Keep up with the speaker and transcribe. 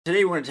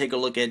Today we're going to take a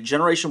look at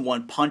Generation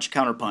 1 Punch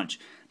Counterpunch.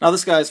 Now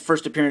this guy's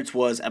first appearance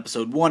was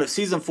episode 1 of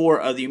season 4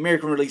 of the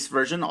American release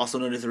version, also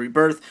known as The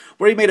Rebirth,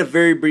 where he made a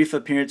very brief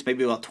appearance,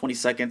 maybe about 20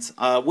 seconds,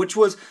 which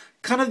was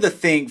kind of the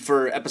thing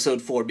for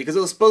episode 4, because it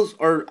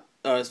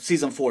was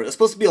season 4. It was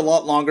supposed to be a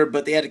lot longer,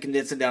 but they had to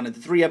condense it down into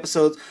 3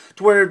 episodes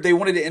to where they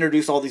wanted to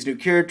introduce all these new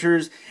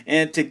characters,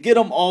 and to get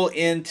them all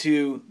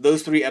into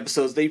those 3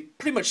 episodes, they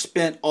pretty much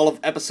spent all of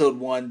episode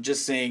 1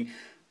 just saying,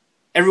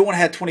 everyone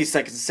had 20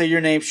 seconds to say your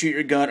name, shoot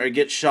your gun, or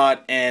get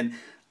shot, and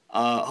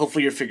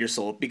hopefully your figure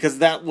sold. Because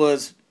that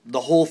was the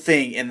whole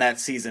thing in that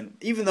season.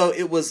 Even though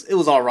it was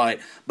alright,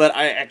 but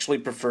I actually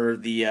prefer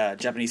the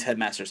Japanese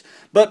Headmasters.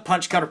 But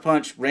Punch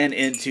Counterpunch ran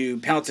into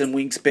Pounce and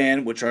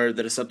Wingspan, which are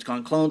the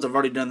Decepticon clones. I've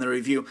already done the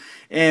review,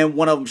 and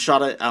one of them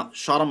shot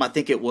him. I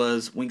think it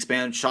was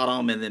Wingspan shot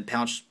him, and then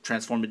Pounce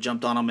transformed and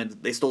jumped on him, and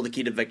they stole the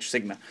key to Vector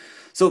Sigma.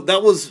 So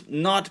that was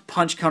not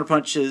Punch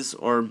Counterpunch's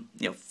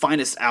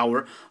finest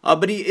hour,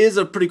 but he is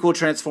a pretty cool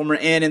Transformer,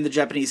 and in the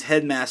Japanese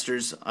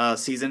Headmasters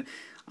season,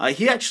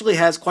 he actually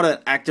has quite an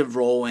active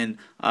role, and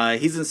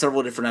he's in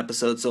several different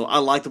episodes, so I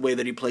like the way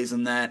that he plays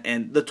in that,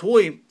 and the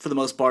toy, for the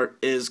most part,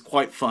 is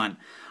quite fun.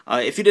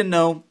 If you didn't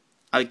know,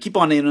 I keep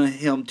on naming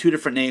him 2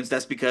 different names.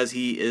 That's because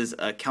he is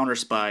a counter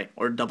spy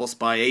or double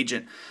spy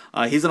agent.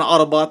 He's an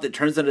Autobot that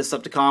turns into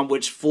Decepticon,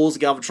 which fools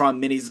Galvatron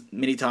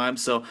many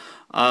times, so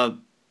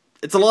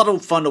it's a lot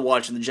of fun to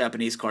watch in the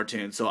Japanese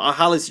cartoon, so I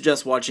highly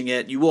suggest watching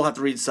it. You will have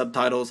to read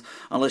subtitles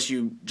unless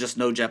you just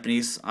know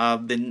Japanese.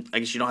 Then I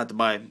guess you don't have to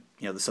buy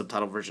the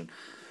subtitle version.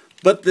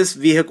 But this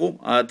vehicle,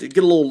 to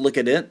get a little look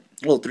at it,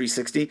 a little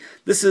 360,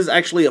 this is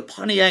actually a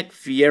Pontiac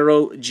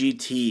Fiero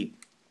GT.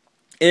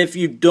 If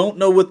you don't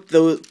know what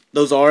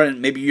those are,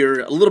 and maybe you're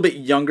a little bit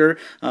younger,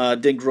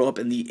 didn't grow up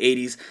in the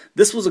 80s,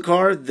 this was a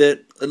car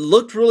that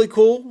looked really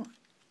cool,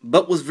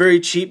 but was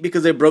very cheap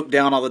because they broke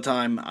down all the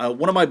time.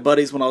 One of my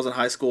buddies when I was in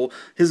high school,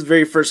 his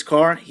very first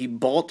car, he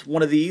bought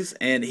one of these,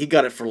 and he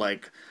got it for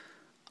like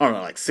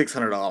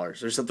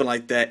 $600 or something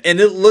like that.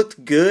 And it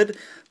looked good.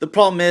 The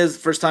problem is,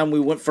 first time we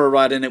went for a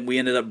ride in it, we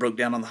ended up broke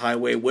down on the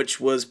highway, which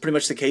was pretty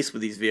much the case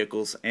with these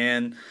vehicles.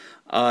 And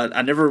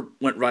I never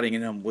went riding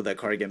in them with that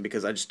car again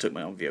because I just took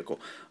my own vehicle.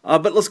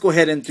 But let's go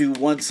ahead and do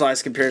one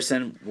size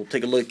comparison. We'll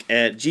take a look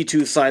at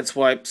G2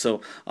 Sideswipe.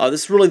 So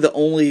this is really the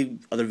only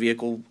other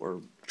vehicle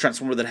or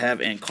Transformer that I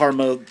have in car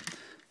mode,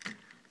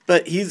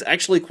 but he's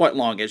actually quite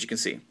long, as you can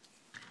see.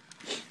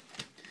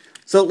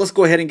 So let's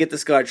go ahead and get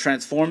this guy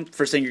transformed.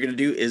 First thing you're going to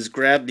do is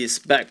grab this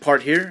back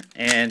part here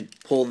and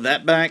pull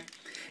that back,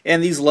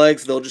 and these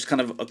legs, they'll just kind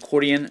of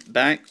accordion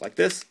back like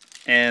this,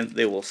 and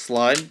they will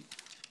slide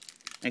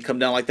and come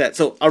down like that.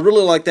 So I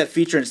really like that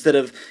feature instead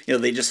of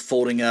they just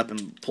folding up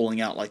and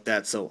pulling out like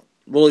that. So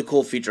really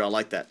cool feature. I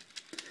like that.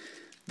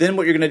 Then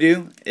what you're going to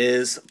do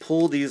is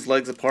pull these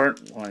legs apart.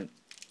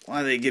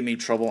 Why they give me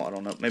trouble, I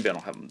don't know. Maybe I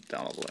don't have them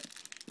down all the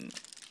way.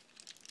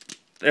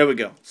 There we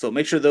go. So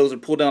make sure those are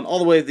pulled down all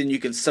the way. Then you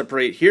can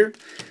separate here.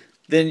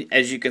 Then,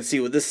 as you can see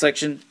with this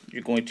section,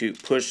 you're going to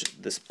push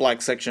this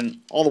black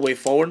section all the way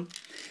forward.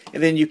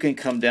 And then you can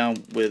come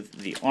down with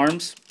the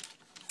arms.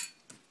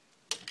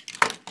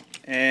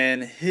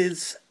 And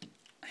his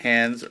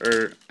hands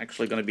are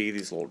actually going to be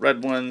these little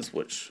red ones,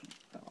 which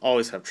I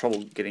always have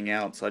trouble getting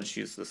out, so I just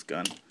use this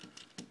gun.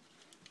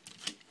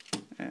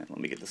 And let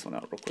me get this one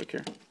out real quick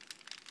here.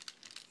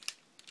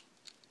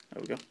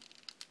 There we go.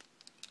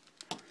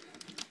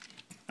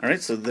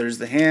 Alright, so there's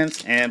the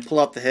hands, and pull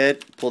out the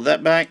head, pull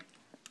that back.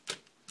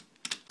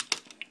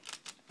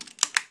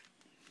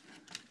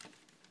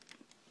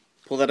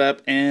 Pull that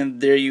up, and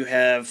there you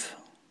have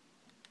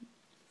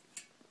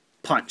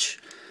Punch,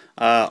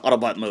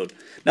 Autobot mode.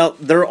 Now,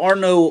 there are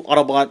no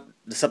Autobot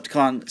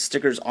Decepticon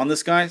stickers on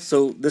this guy,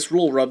 so this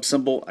rule rub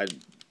symbol, I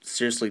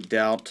seriously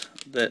doubt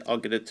that I'll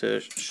get it to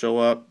show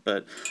up,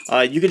 but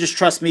you can just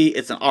trust me,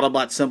 it's an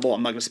Autobot symbol.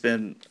 I'm not going to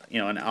spend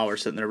an hour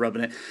sitting there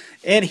rubbing it.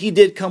 And he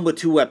did come with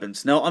 2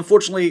 weapons. Now,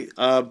 unfortunately,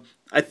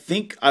 I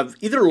think I've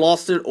either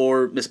lost it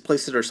or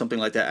misplaced it or something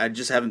like that. I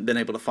just haven't been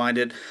able to find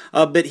it.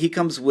 But he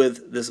comes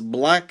with this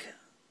black,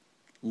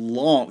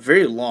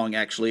 very long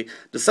actually,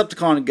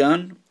 Decepticon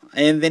gun.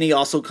 And then he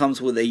also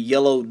comes with a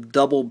yellow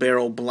double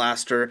barrel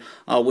blaster,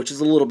 which is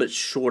a little bit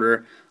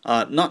shorter.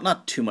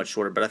 Not too much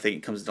shorter, but I think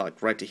it comes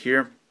like right to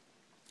here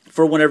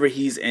for whenever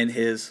he's in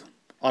his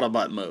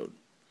Autobot mode.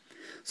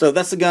 So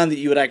that's the gun that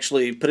you would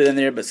actually put it in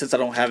there, but since I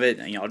don't have it,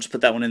 I'll just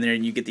put that one in there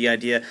and you get the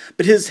idea.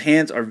 But his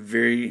hands are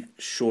very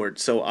short,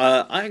 so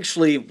I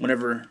actually,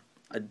 whenever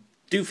I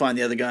do find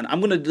the other gun, I'm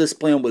going to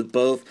display them with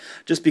both,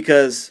 just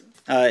because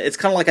it's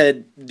kind of like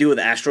I do with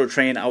Astro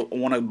Train. I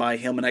want to buy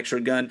him an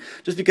extra gun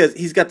just because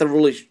he's got the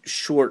really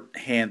short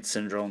hand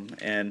syndrome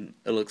and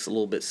it looks a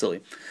little bit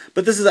silly.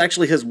 But this is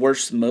actually his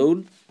worst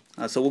mode.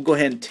 So we'll go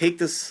ahead and take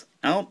this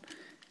out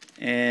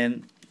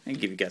and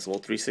give you guys a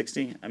little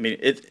 360. I mean,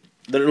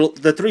 the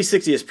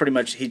 360 is pretty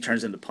much he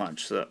turns into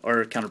Punch,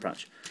 or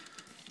Counterpunch.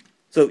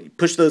 So you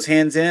push those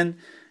hands in,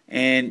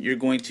 and you're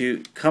going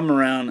to come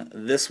around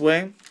this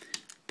way,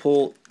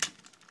 pull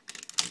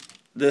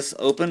this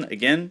open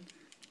again,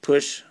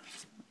 push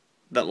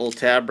that little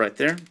tab right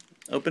there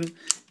open,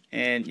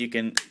 and you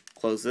can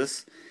close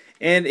this.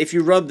 And if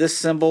you rub this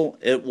symbol,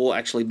 it will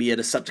actually be a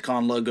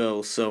Decepticon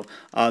logo, so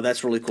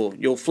that's really cool.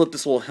 You'll flip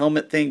this little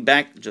helmet thing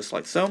back just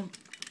like so.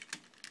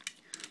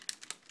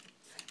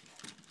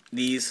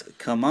 These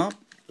come up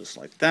just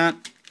like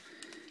that,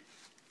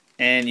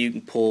 and you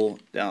can pull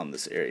down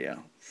this area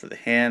for the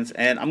hands.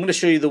 And I'm going to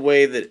show you the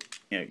way that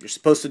you're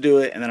supposed to do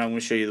it, and then I'm going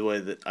to show you the way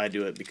that I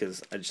do it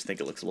because I just think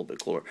it looks a little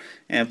bit cooler.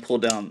 And pull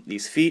down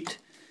these feet,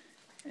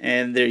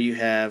 and there you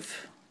have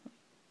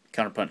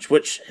Counterpunch,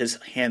 which his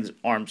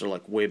arms are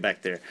like way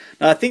back there.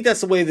 Now I think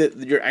that's the way that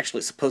you're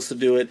actually supposed to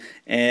do it,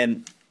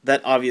 and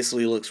that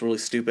obviously looks really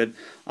stupid.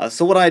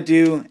 So what I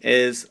do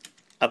is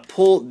I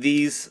pull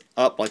these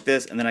up like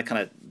this, and then I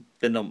kind of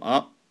bend them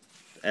up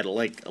at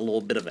like a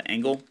little bit of an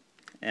angle,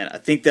 and I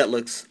think that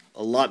looks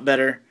a lot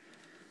better.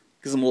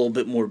 Gives them a little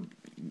bit more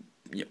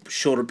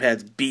shoulder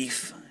pads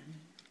beef.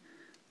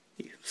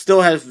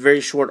 Still has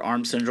very short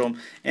arm syndrome,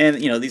 and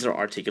these are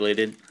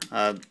articulated.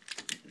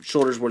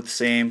 Shoulders were the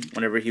same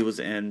whenever he was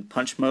in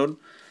punch mode.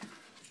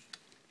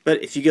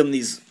 But if you give him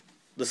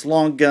this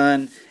long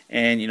gun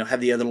and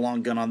have the other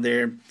long gun on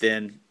there,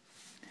 then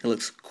it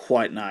looks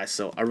quite nice.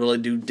 So I really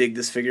do dig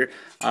this figure.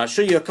 I'll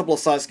show you a couple of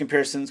size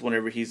comparisons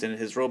whenever he's in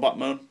his robot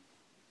mode.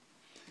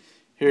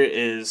 Here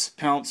is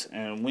Pounce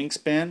and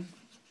Wingspan.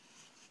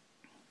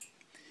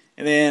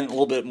 And then a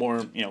little bit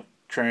more,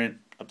 current,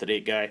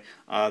 up-to-date guy.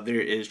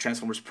 There is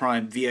Transformers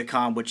Prime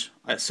Viacom, which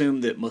I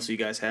assume that most of you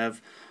guys have.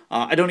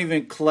 I don't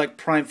even collect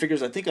Prime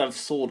figures. I think I've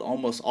sold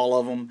almost all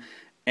of them,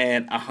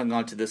 and I hung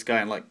on to this guy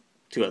and like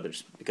 2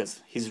 others because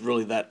he's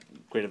really that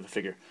great of a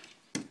figure.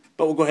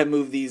 But we'll go ahead and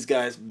move these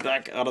guys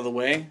back out of the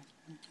way,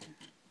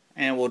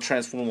 and we'll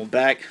transform them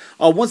back.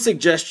 One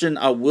suggestion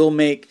I will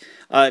make,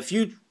 if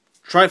you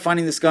try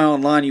finding this guy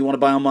online, you want to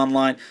buy him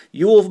online,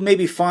 you will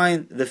maybe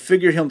find the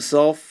figure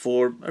himself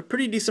for a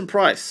pretty decent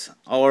price,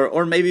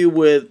 or maybe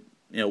with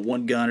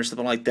one gun or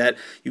something like that.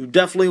 You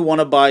definitely want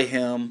to buy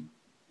him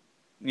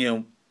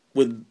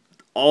with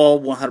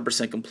all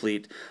 100%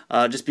 complete,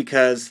 just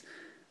because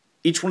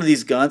each one of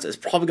these guns is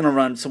probably going to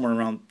run somewhere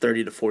around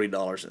 $30 to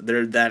 $40.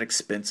 They're that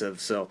expensive.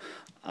 So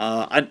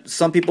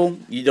some people,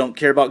 you don't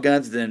care about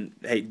guns, then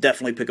hey,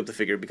 definitely pick up the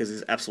figure because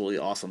it's absolutely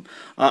awesome.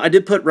 I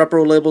did put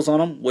repro labels on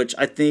them, which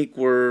I think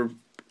were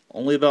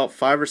only about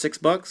 $5 or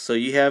 $6. So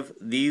you have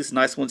these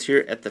nice ones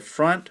here at the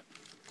front.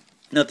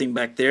 Nothing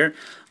back there.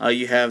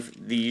 You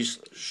have these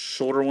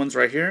shoulder ones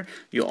right here.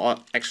 You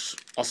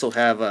also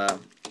have,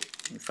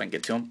 if I can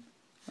get to them,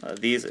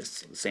 these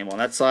is the same on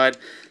that side.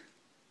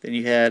 Then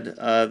you had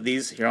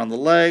these here on the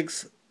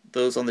legs,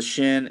 those on the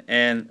shin,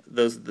 and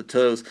those at the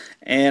toes.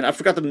 And I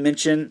forgot to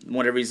mention,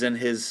 whenever he's in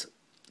his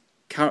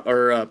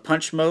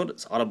punch mode,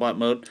 it's Autobot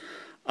mode,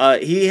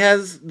 he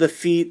has the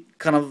feet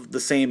kind of the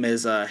same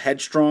as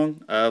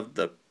Headstrong of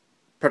the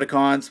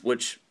Predacons,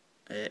 which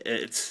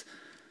it's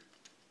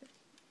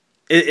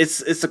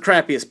the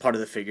crappiest part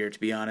of the figure, to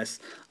be honest.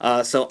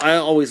 So I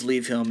always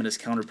leave him in his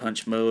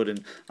Counterpunch mode,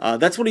 and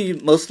that's what he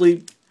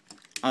mostly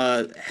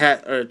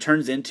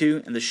turns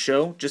into in the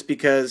show, just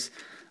because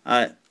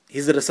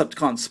he's a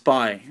Decepticon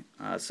spy,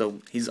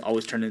 so he's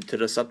always turned into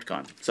the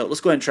Decepticon. So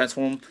let's go ahead and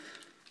transform him.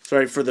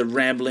 Sorry for the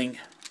rambling.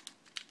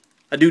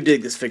 I do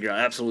dig this figure. I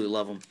absolutely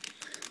love him.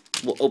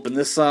 We'll open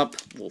this up.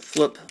 We'll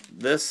flip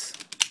this.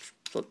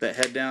 Flip that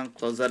head down.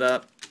 Close that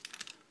up.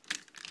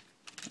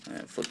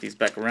 And flip these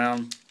back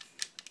around.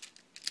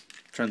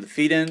 Turn the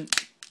feet in.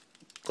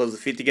 Close the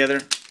feet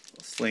together.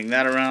 Sling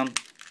that around.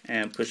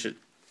 And push it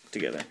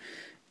together.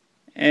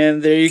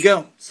 And there you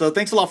go. So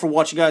thanks a lot for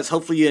watching, guys.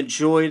 Hopefully you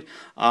enjoyed.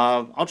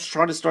 I'll just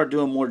try to start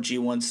doing more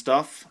G1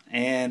 stuff.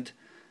 And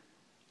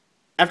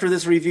after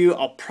this review,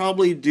 I'll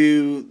probably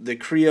do the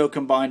Creo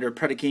combined or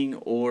Predaking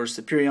or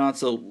Superion.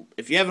 So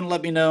if you haven't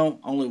let me know,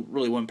 only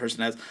really one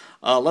person has,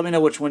 let me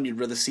know which one you'd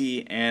rather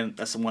see, and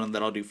that's the one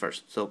that I'll do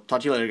first. So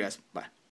talk to you later, guys. Bye.